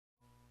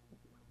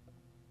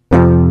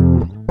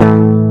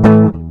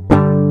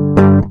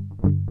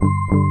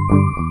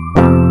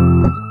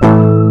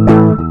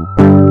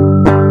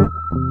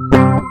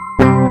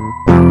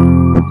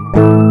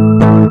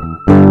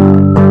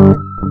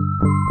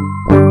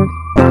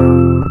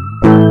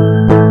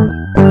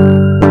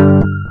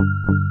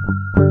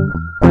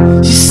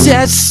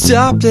said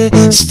stop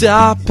it,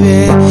 stop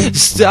it,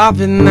 stop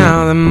it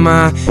now that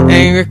my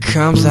anger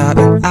comes out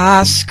and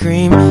I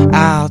scream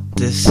out.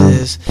 This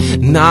is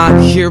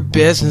not your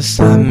business,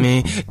 let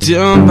me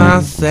do my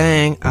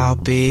thing. I'll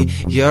be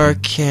your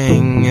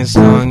king as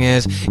long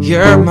as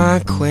you're my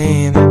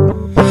queen.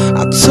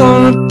 I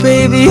told her,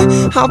 baby,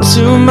 I'll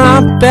do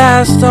my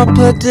best. I'll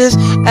put this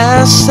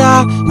S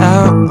out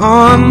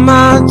on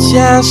my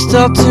chest.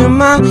 I'll do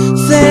my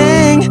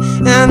thing,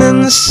 and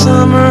in the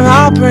summer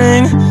I'll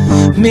bring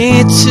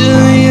me to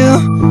you,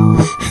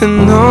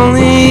 and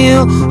only you.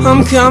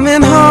 I'm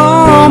coming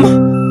home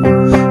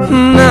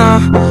now,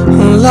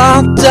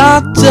 la da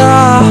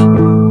da.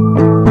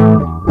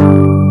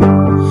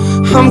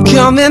 I'm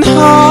coming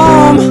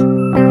home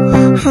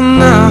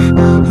now,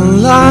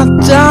 la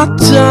da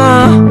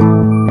da.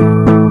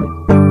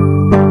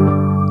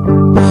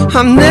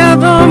 I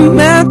never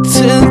meant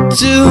to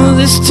do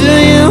this to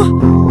you.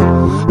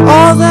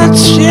 All that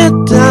shit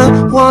that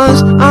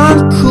was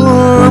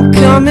uncool. I'm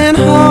coming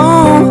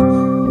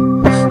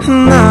home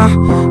now,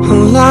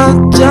 la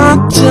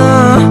da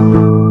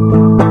da.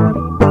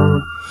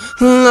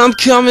 I'm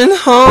coming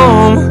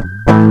home.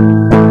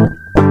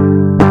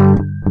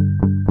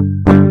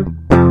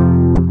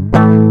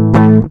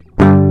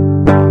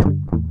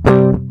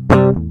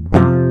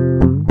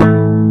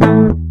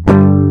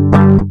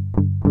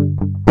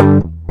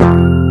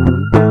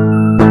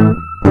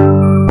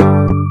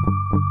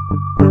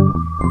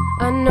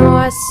 I know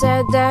I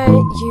said that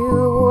you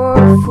were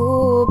a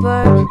fool,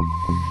 but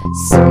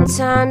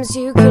sometimes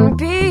you can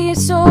be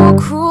so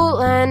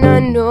cruel. And I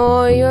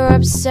know you're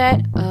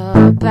upset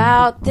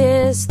about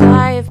this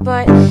life,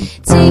 but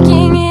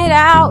taking it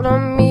out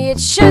on me,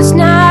 it's just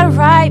not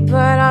right.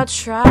 But I'll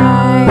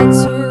try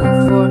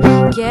to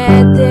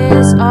forget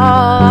this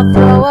all. I'll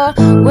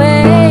throw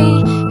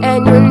away,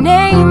 and your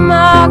name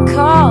I'll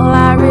call.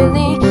 I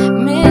really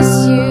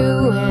miss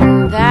you,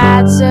 and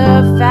that's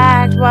a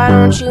fact. Why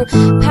don't you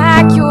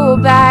pack your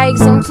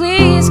bags and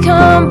please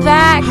come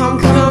back, come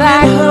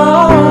back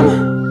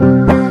home.